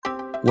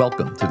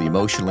Welcome to the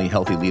Emotionally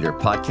Healthy Leader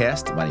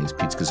podcast. My name is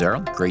Pete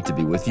Scazzaro. Great to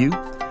be with you.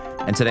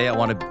 And today I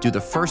want to do the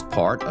first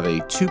part of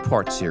a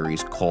two-part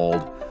series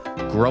called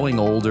Growing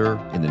Older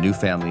in the New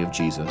Family of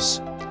Jesus.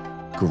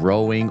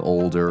 Growing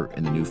Older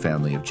in the New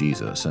Family of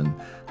Jesus. And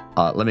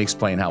let me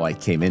explain how I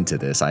came into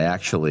this.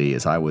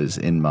 As I was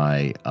in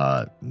my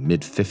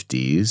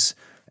mid-50s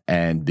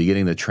and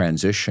beginning the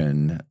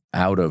transition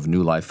out of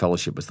New Life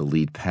Fellowship as the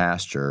lead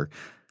pastor,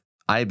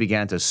 I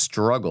began to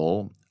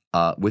struggle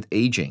with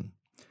aging.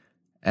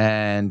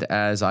 And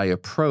as I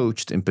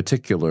approached, in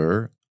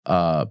particular,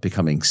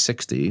 becoming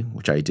 60,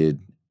 which I did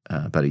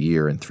about a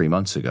year and 3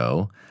 months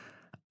ago,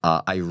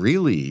 I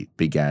really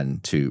began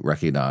to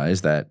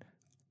recognize that,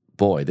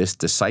 boy, this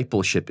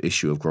discipleship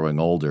issue of growing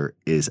older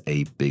is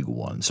a big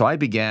one. So I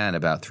began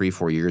about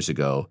 3-4 years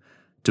ago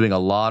doing a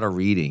lot of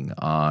reading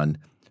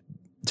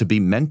to be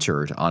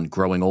mentored on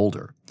growing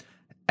older.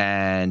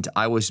 And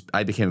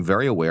I became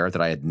very aware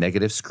that I had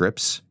negative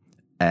scripts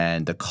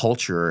and the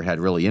culture had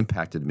really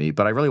impacted me,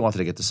 but I really wanted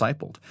to get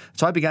discipled.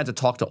 So I began to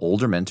talk to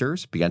older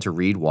mentors, began to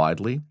read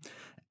widely,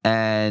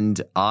 and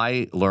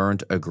I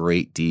learned a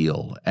great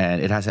deal.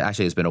 And it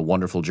has been a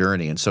wonderful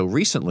journey. And so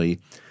recently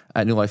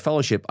at New Life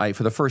Fellowship, I,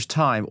 for the first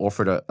time,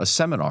 offered a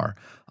seminar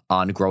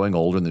on growing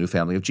older in the new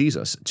family of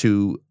Jesus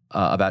to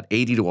about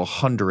 80 to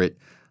 100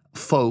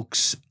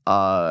 folks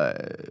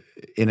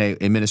in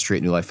a ministry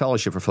at New Life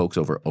Fellowship for folks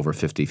over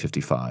 50,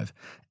 55.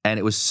 And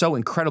it was so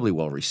incredibly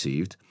well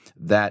received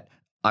that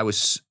I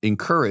was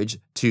encouraged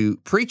to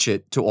preach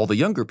it to all the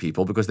younger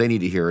people because they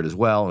need to hear it as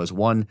well. And as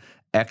one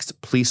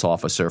ex-police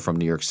officer from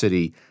New York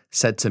City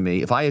said to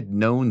me, if I had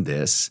known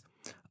this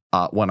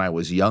when I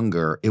was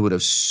younger, it would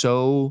have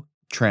so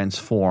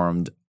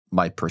transformed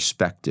my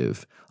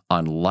perspective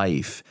on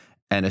life.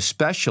 And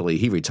especially,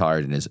 he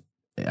retired in his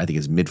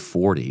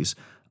mid-40s,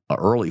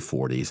 early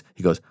 40s.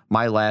 He goes,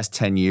 my last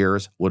 10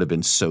 years would have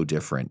been so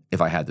different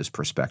if I had this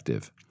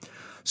perspective.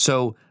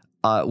 So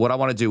what I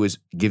want to do is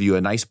give you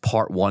a nice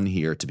part one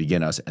here to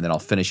begin us, and then I'll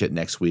finish it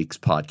next week's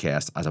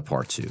podcast as a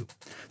part two.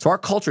 So our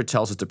culture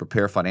tells us to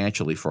prepare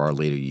financially for our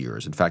later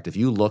years. In fact, if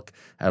you look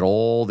at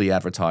all the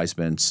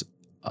advertisements,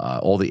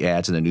 all the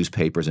ads in the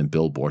newspapers and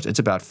billboards, it's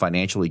about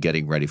financially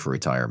getting ready for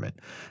retirement.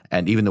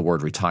 And even the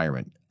word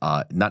retirement,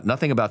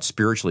 nothing about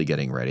spiritually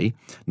getting ready,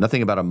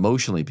 nothing about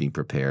emotionally being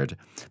prepared.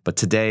 But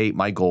today,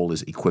 my goal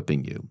is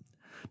equipping you.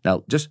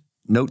 Now, just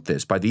note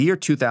this. By the year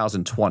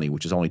 2020,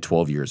 which is only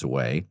 12 years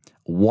away,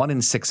 1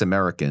 in 6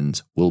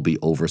 Americans will be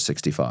over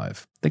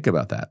 65. Think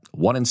about that.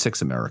 1 in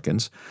 6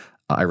 Americans.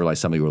 I realize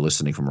some of you are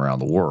listening from around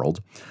the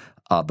world,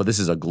 but this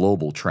is a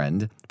global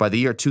trend. By the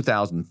year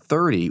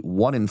 2030,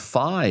 1 in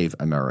 5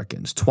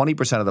 Americans,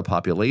 20% of the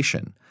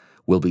population,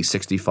 will be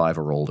 65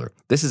 or older.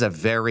 This is a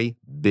very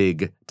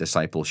big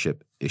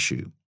discipleship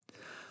issue.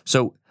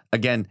 So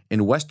again,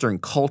 in Western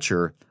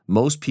culture,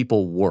 most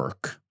people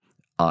work,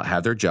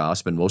 have their jobs,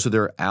 spend most of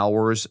their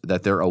hours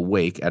that they're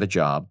awake at a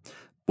job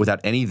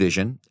without any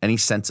vision, any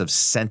sense of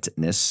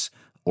sentness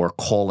or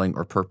calling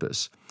or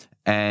purpose.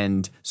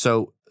 And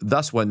so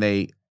thus when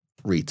they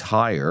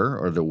retire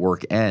or the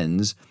work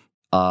ends,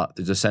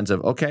 there's a sense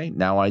of, okay,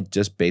 now I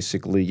just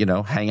basically,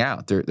 hang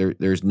out.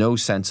 There's no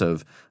sense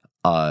of,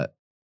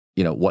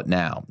 what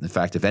now? In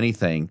fact, if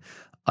anything,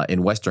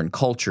 in Western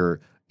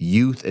culture,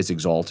 youth is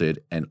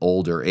exalted and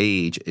older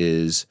age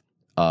is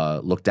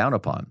looked down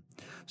upon.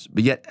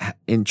 But yet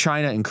in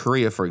China and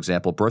Korea, for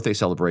example, birthday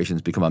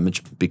celebrations become a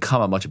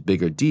much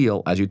bigger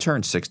deal as you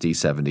turn 60,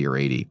 70, or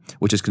 80,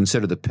 which is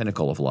considered the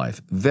pinnacle of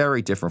life.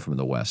 Very different from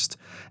the West.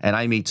 And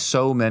I meet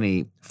so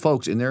many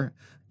folks in their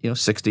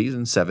 60s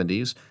and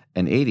 70s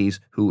and 80s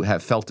who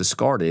have felt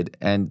discarded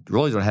and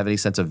really don't have any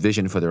sense of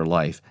vision for their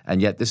life.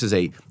 And yet this is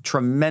a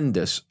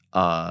tremendous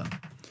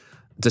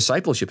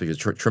discipleship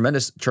is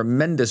a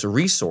tremendous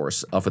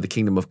resource for the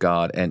kingdom of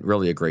God and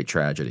really a great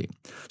tragedy.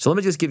 So let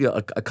me just give you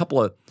a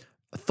couple of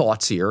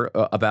thoughts here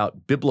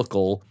about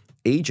biblical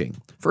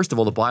aging. First of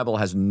all, the Bible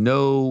has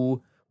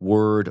no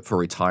word for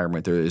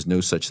retirement. There is no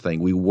such thing.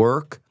 We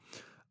work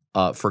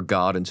for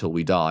God until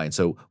we die. And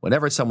so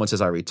whenever someone says,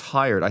 I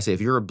retired, I say,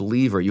 if you're a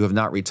believer, you have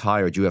not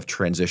retired, you have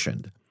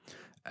transitioned.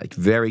 A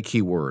very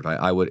key word.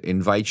 I would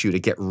invite you to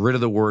get rid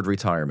of the word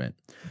retirement.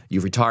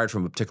 You've retired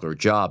from a particular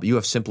job. You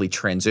have simply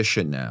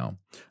transitioned now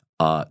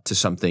to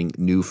something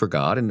new for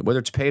God. And whether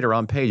it's paid or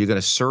unpaid, you're going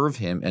to serve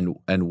Him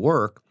and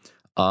work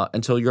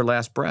until your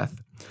last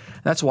breath.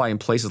 That's why in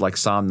places like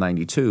Psalm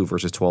 92,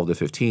 verses 12 to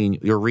 15,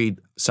 you'll read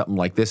something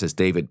like this as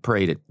David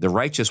prayed it. The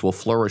righteous will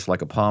flourish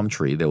like a palm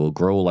tree. They will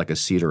grow like a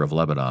cedar of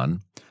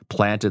Lebanon,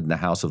 planted in the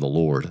house of the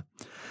Lord.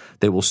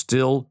 They will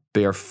still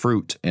bear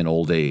fruit in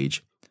old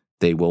age.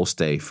 They will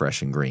stay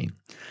fresh and green.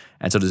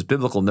 And so this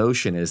biblical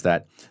notion is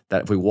that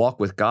if we walk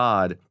with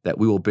God, that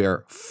we will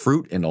bear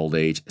fruit in old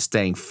age,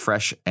 staying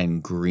fresh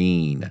and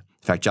green. In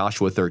fact,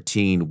 Joshua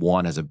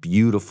 13:1 has a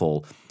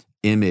beautiful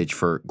image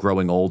for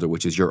growing older,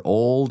 which is you're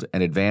old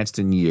and advanced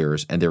in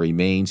years, and there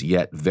remains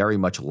yet very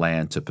much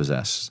land to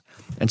possess.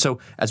 And so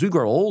as we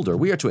grow older,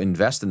 we are to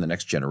invest in the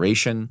next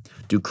generation,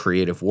 do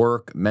creative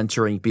work,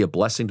 mentoring, be a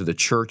blessing to the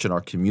church and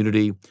our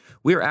community.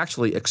 We are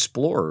actually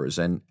explorers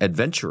and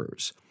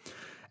adventurers.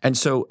 And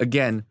so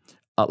again,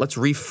 let's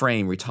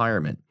reframe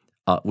retirement.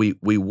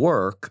 We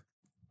work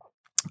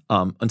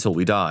until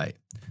we die,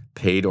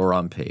 paid or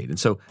unpaid. And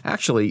so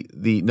actually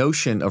the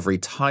notion of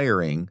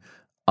retiring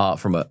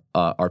from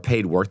our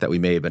paid work that we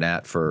may have been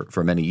at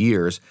for many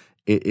years,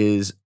 it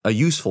is a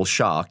useful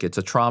shock. It's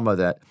a trauma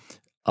that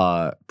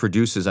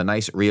produces a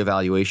nice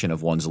reevaluation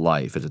of one's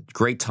life. It's a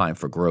great time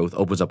for growth,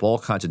 opens up all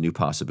kinds of new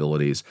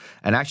possibilities.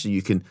 And actually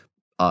you can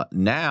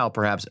now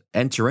perhaps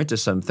enter into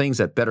some things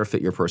that better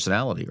fit your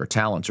personality or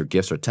talents or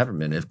gifts or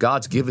temperament. If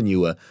God's given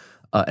you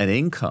an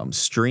income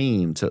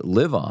stream to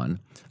live on,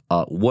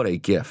 what a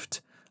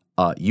gift.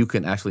 You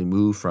can actually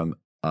move from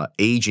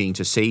aging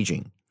to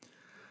saging.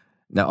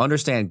 Now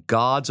understand,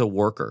 God's a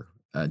worker.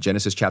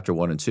 Genesis chapter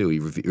 1 and 2, he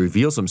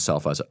reveals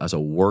himself as a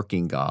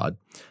working God,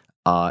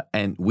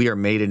 and we are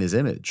made in his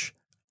image.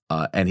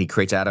 And he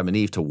creates Adam and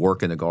Eve to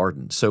work in the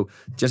garden. So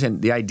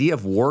just the idea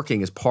of working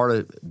is part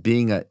of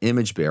being an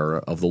image bearer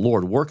of the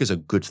Lord. Work is a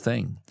good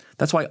thing.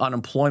 That's why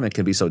unemployment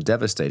can be so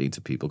devastating to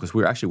people, because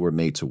we're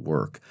made to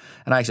work.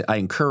 And I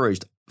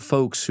encouraged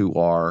folks who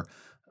are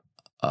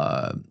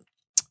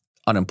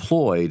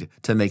unemployed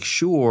to make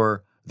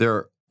sure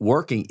they're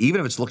working,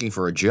 even if it's looking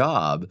for a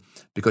job,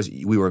 because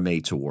we were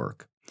made to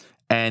work.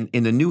 And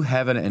in the new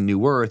heaven and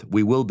new earth,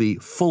 we will be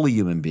fully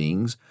human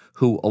beings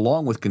who,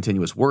 along with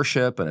continuous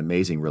worship and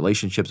amazing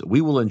relationships,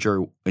 we will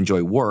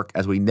enjoy work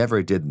as we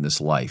never did in this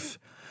life.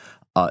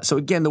 So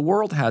again, the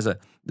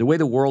way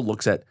the world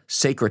looks at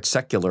sacred,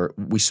 secular,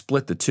 we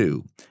split the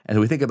two. And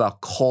we think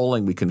about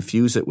calling, we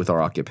confuse it with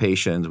our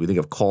occupations. We think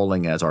of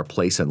calling as our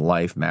place in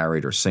life,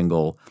 married or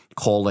single,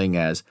 calling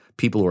as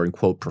people who are in,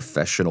 quote,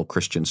 professional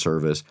Christian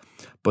service.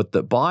 But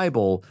the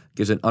Bible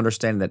gives an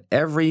understanding that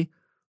every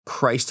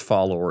Christ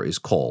follower is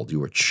called. You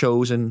were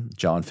chosen,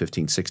 John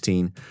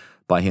 15:16.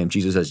 By him,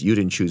 Jesus says, you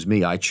didn't choose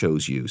me, I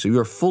chose you. So you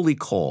are fully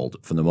called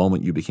from the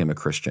moment you became a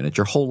Christian. And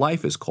your whole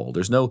life is called.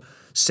 There's no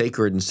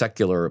sacred and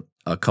secular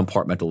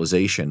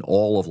compartmentalization.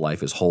 All of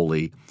life is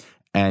holy.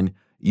 And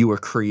you were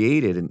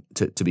created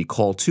to be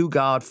called to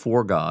God,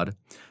 for God,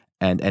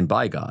 and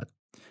by God.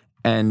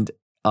 And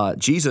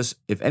Jesus,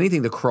 if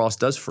anything the cross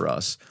does for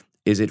us,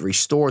 is it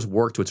restores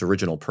work to its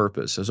original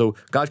purpose. So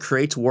God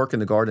creates work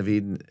in the Garden of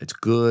Eden. It's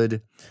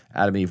good.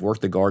 Adam and Eve work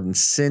the garden.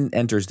 Sin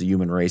enters the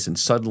human race, and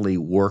suddenly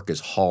work is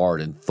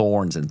hard and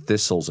thorns and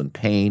thistles and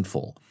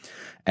painful.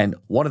 And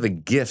one of the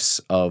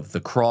gifts of the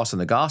cross and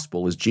the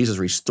gospel is Jesus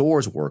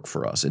restores work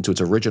for us into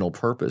its original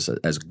purpose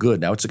as good.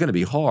 Now, it's going to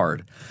be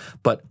hard,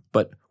 but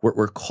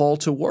we're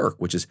called to work,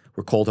 which is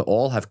we're called to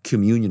all have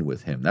communion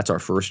with him. That's our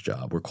first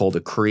job. We're called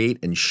to create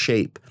and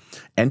shape,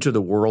 enter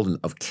the world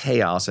of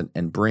chaos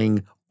and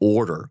bring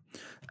order.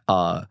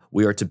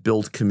 We are to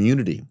build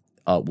community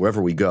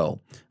wherever we go,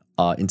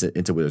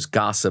 into where there's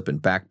gossip and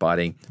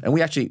backbiting. And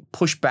we actually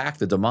push back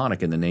the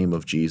demonic in the name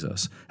of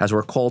Jesus, as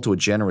we're called to a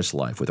generous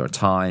life with our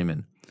time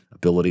and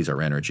abilities,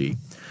 our energy.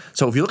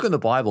 So if you look in the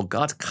Bible,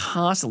 God's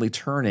constantly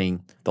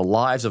turning the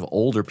lives of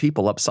older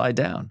people upside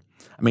down.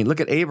 I mean, look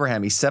at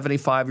Abraham. He's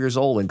 75 years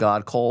old, and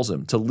God calls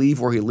him to leave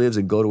where he lives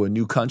and go to a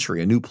new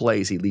country, a new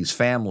place. He leaves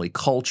family,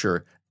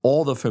 culture,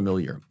 all the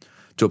familiar,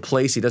 to a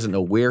place he doesn't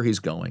know where he's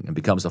going, and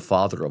becomes the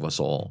father of us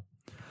all.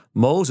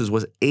 Moses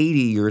was 80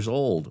 years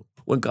old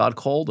when God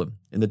called him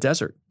in the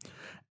desert.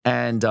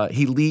 And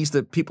he leads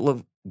the people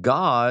of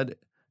God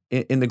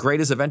in the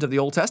greatest event of the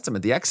Old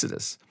Testament, the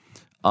Exodus.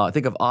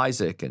 Think of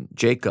Isaac and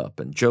Jacob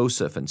and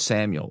Joseph and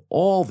Samuel.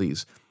 All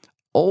these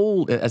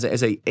old, as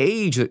they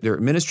age, their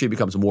ministry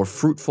becomes more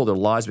fruitful, their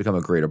lives become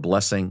a greater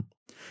blessing.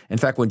 In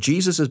fact, when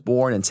Jesus is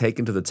born and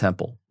taken to the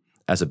temple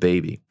as a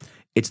baby,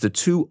 it's the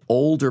two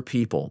older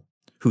people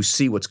who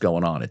see what's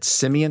going on. It's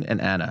Simeon and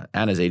Anna.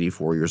 Anna's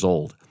 84 years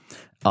old.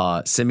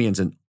 Simeon's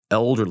an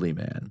elderly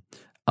man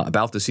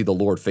about to see the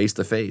Lord face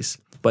to face.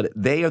 But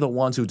they are the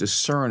ones who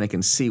discern and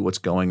can see what's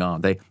going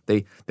on.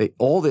 They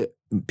all the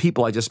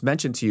people I just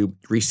mentioned to you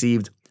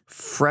received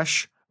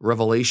fresh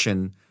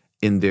revelation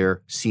in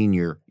their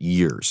senior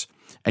years.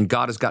 And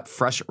God has got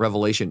fresh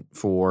revelation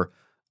for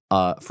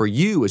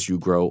you as you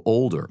grow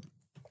older.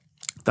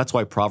 That's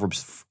why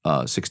Proverbs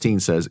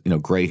 16 says,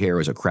 gray hair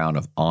is a crown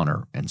of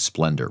honor and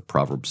splendor.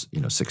 Proverbs,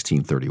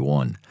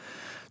 16:31.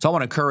 So I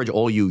want to encourage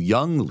all you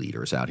young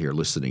leaders out here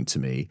listening to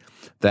me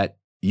that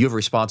you have a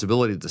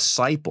responsibility to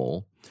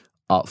disciple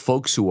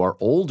folks who are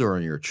older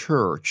in your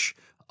church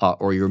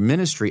or your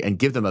ministry, and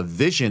give them a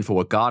vision for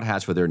what God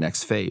has for their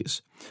next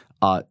phase.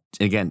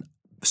 Again,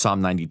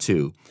 Psalm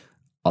 92.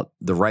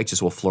 The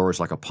righteous will flourish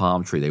like a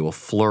palm tree. They will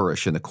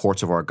flourish in the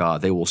courts of our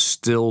God. They will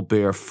still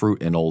bear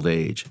fruit in old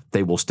age.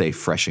 They will stay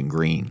fresh and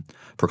green,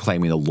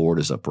 proclaiming the Lord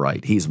is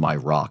upright. He's my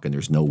rock, and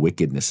there's no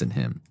wickedness in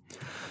him.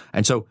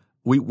 And so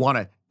we want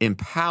to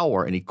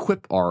empower and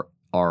equip our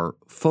are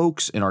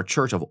folks in our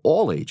church of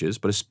all ages,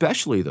 but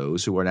especially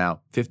those who are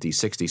now 50,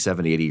 60,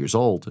 70, 80 years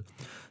old,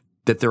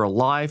 that they're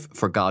alive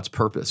for God's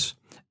purpose.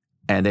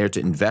 And they're to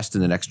invest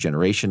in the next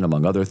generation,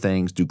 among other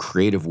things, do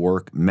creative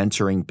work,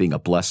 mentoring, being a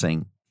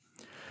blessing.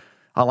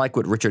 I like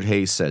what Richard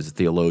Hayes says, a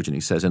theologian.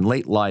 He says, in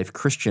late life,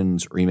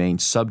 Christians remain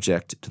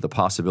subject to the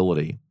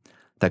possibility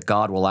that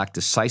God will act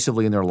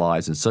decisively in their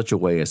lives in such a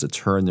way as to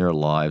turn their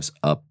lives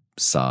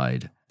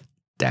upside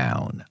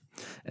down.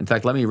 In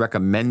fact, let me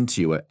recommend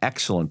to you an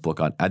excellent book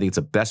I think it's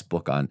the best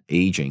book on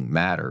aging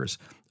matters.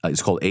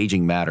 It's called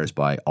Aging Matters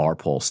by R.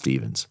 Paul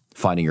Stevens,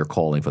 Finding Your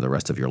Calling for the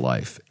Rest of Your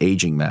Life.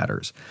 Aging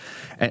Matters.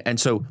 And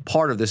so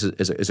part of this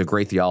is a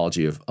great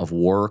theology of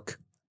work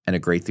and a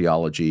great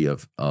theology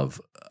of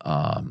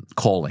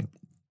calling.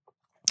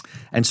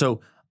 And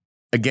so,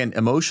 again,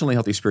 emotionally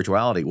healthy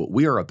spirituality, what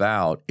we are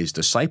about is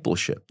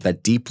discipleship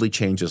that deeply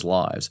changes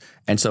lives.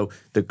 And so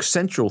the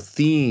central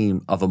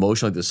theme of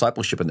emotional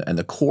discipleship and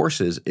the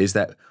courses is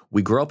that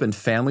we grow up in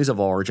families of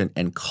origin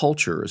and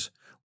cultures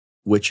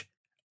which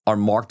are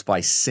marked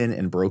by sin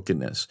and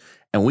brokenness.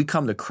 And we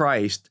come to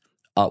Christ,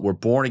 we're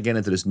born again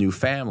into this new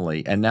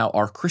family, and now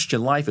our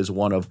Christian life is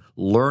one of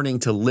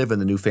learning to live in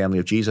the new family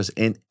of Jesus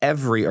in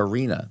every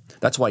arena.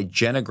 That's why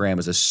Genogram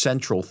is a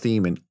central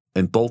theme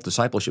in both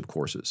discipleship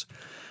courses.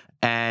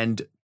 And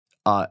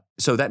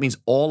so that means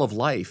all of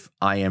life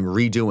I am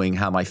redoing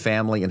how my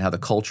family and how the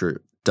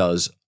culture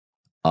does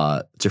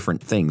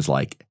different things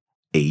like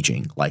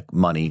aging, like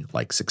money,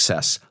 like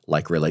success,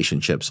 like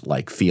relationships,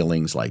 like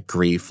feelings, like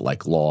grief,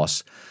 like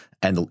loss,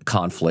 and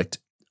conflict,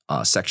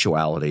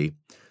 sexuality,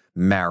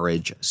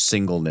 marriage,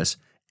 singleness.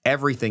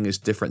 Everything is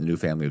different in the new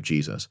family of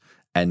Jesus.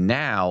 And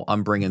now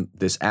I'm bringing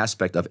this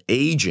aspect of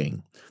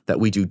aging that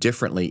we do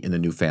differently in the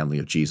new family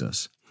of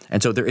Jesus.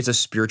 And so there is a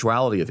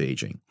spirituality of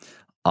aging.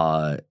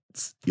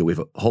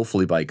 We've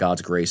hopefully by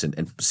God's grace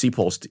and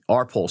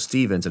R. Paul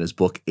Stevens in his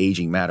book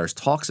Aging Matters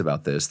talks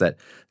about this, that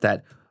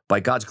by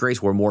God's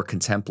grace we're more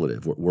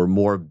contemplative, we're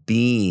more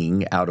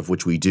being out of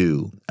which we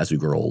do as we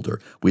grow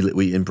older.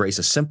 We embrace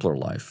a simpler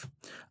life,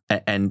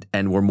 and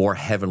we're more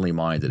heavenly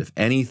minded. If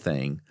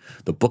anything,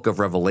 the book of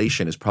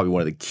Revelation is probably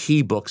one of the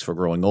key books for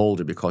growing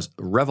older, because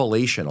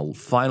Revelation, a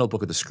final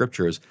book of the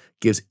scriptures,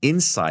 gives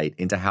insight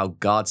into how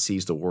God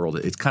sees the world.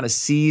 It kind of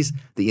sees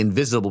the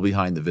invisible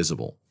behind the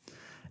visible.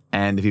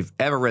 And if you've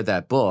ever read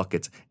that book,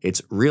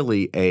 it's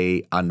really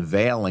a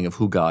unveiling of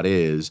who God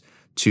is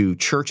to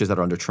churches that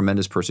are under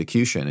tremendous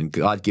persecution. And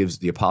God gives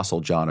the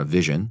Apostle John a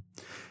vision,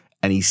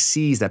 and he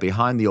sees that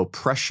behind the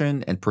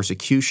oppression and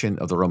persecution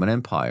of the Roman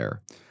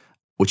Empire,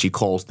 which he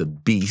calls the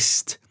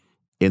beast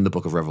in the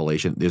book of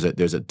Revelation,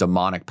 there's a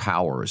demonic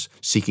powers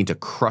seeking to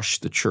crush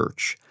the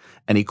church.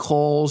 And he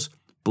calls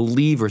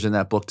believers in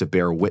that book to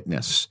bear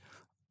witness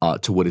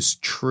to what is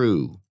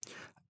true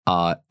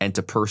and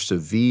to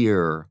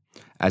persevere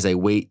as they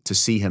wait to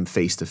see him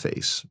face to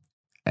face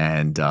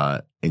and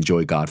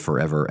enjoy God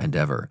forever and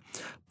ever.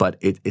 But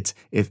it's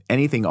if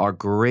anything, our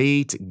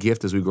great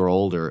gift as we grow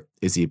older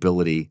is the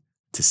ability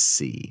to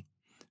see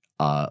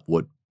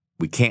what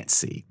we can't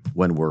see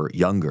when we're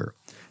younger.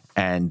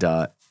 And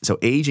so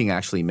aging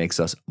actually makes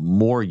us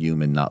more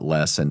human, not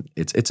less. And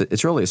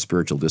it's really a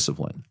spiritual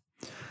discipline.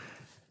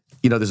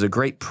 You know, there's a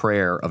great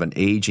prayer of an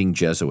aging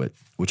Jesuit,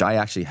 which I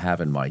actually have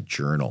in my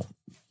journal.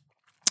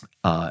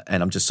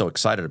 And I'm just so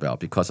excited about,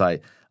 because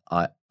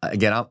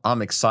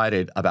I'm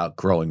excited about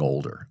growing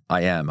older.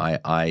 I am.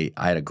 I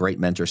had a great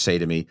mentor say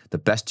to me, the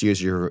best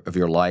years of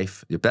your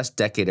life, your best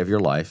decade of your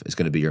life is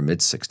going to be your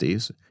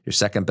mid-60s. Your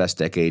second best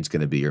decade is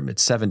going to be your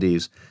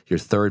mid-70s. Your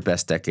third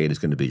best decade is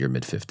going to be your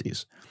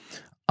mid-50s.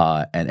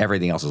 And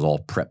everything else is all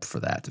prep for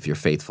that if you're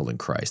faithful in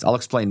Christ. I'll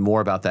explain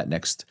more about that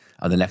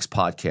on the next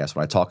podcast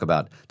when I talk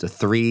about the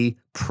 3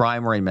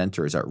 primary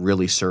mentors that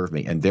really served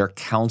me and their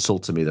counsel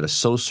to me that has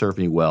so served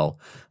me well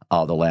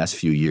the last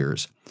few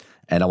years.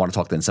 And I want to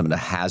talk then some of the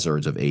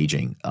hazards of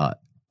aging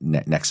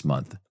next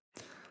month.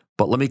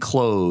 But let me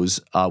close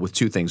with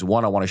 2 things.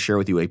 One, I want to share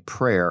with you a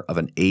prayer of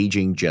an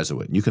aging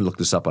Jesuit. You can look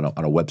this up on a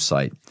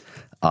website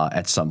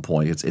at some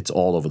point. It's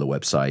all over the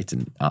website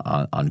and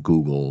on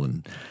Google.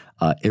 And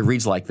it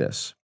reads like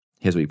this.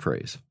 Here's what he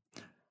prays.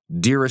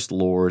 Dearest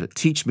Lord,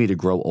 teach me to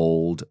grow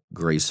old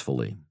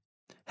gracefully.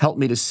 Help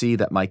me to see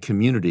that my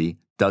community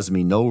does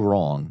me no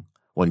wrong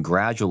when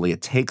gradually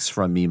it takes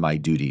from me my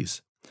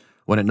duties,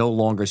 when it no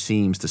longer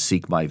seems to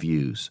seek my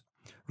views.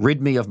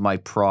 Rid me of my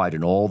pride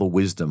and all the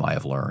wisdom I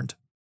have learned.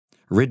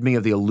 Rid me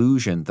of the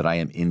illusion that I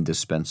am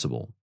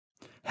indispensable.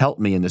 Help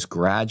me in this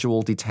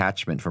gradual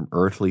detachment from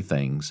earthly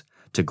things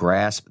to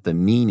grasp the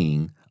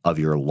meaning of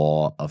your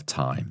law of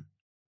time.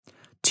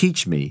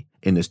 Teach me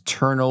in this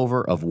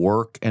turnover of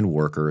work and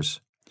workers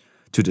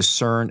to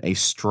discern a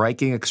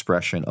striking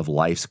expression of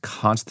life's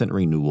constant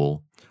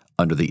renewal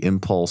under the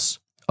impulse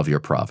of your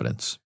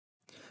providence.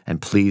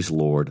 And please,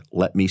 Lord,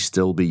 let me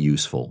still be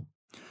useful,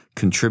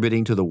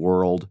 contributing to the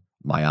world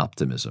my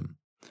optimism,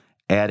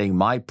 adding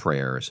my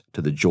prayers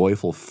to the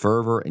joyful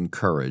fervor and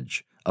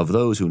courage of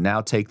those who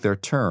now take their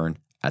turn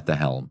at the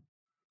helm.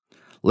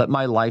 Let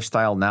my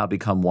lifestyle now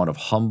become one of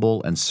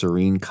humble and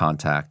serene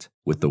contact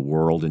with the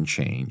world and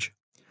change,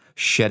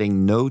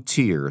 shedding no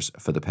tears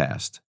for the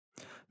past,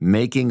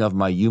 making of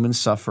my human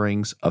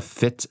sufferings a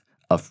fit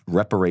of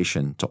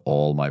reparation to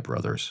all my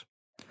brothers.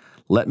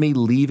 Let me,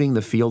 leaving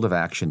the field of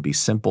action, be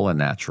simple and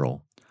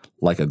natural,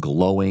 like a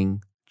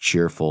glowing,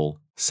 cheerful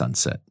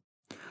sunset.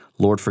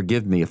 Lord,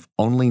 forgive me if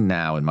only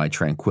now in my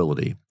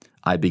tranquility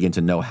I begin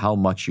to know how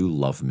much you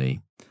love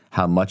me,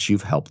 how much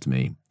you've helped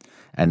me,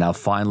 and now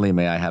finally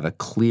may I have a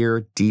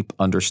clear, deep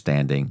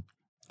understanding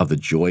of the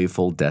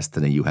joyful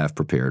destiny you have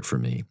prepared for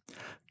me,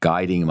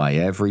 guiding my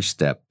every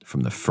step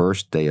from the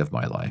first day of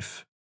my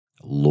life.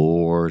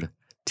 Lord,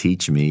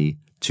 teach me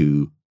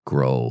to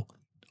grow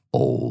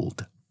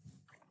old.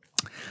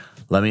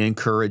 Let me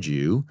encourage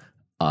you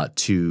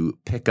to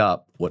pick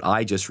up what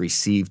I just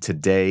received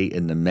today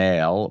in the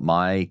mail,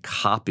 my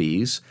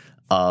copies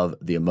of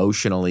the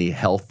Emotionally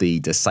Healthy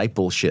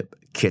Discipleship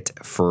Kit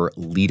for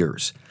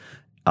Leaders.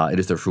 It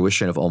is the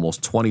fruition of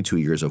almost 22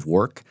 years of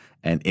work,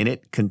 and in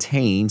it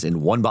contains,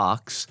 in one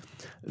box,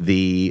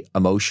 the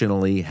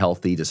Emotionally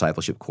Healthy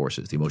Discipleship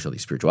courses, the Emotionally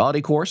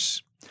Spirituality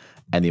course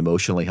and the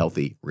Emotionally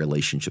Healthy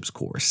Relationships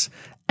course.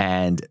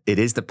 And it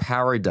is the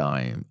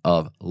paradigm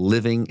of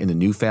living in the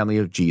new family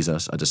of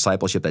Jesus, a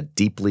discipleship that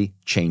deeply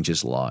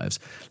changes lives.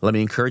 Let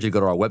me encourage you to go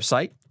to our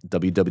website,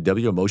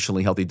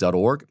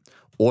 www.emotionallyhealthy.org.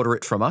 Order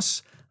it from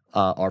us.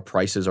 Our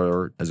prices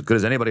are as good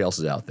as anybody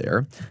else's out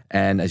there.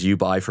 And as you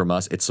buy from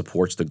us, it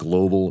supports the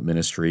global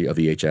ministry of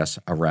EHS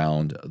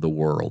around the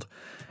world.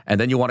 And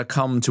then you want to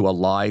come to a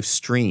live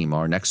stream.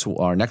 Our next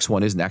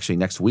one is actually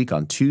next week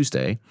on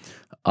Tuesday,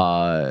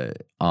 on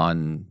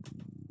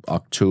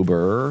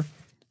October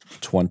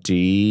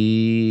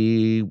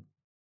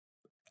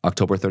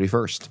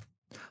 31st,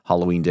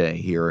 Halloween Day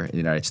here in the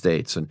United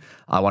States. And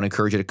I want to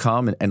encourage you to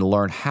come and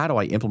learn how do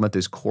I implement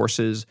these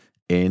courses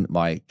in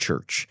my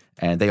church.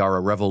 And they are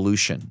a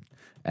revolution.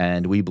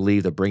 And we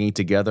believe the bringing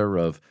together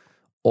of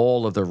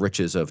all of the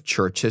riches of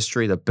church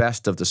history, the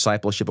best of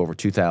discipleship over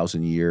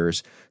 2,000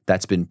 years,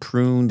 that's been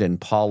pruned and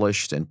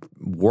polished and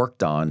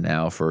worked on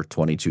now for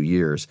 22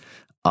 years,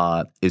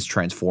 is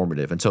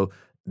transformative. And so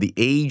the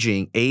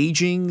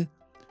aging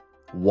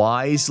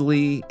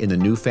wisely in the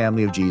new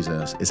family of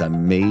Jesus is a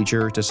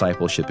major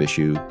discipleship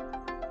issue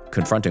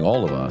confronting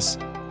all of us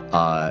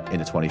in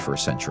the 21st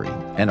century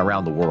and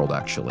around the world,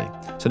 actually.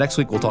 So next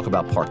week, we'll talk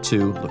about part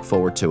 2. Look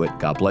forward to it.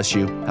 God bless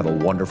you. Have a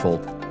wonderful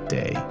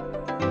day.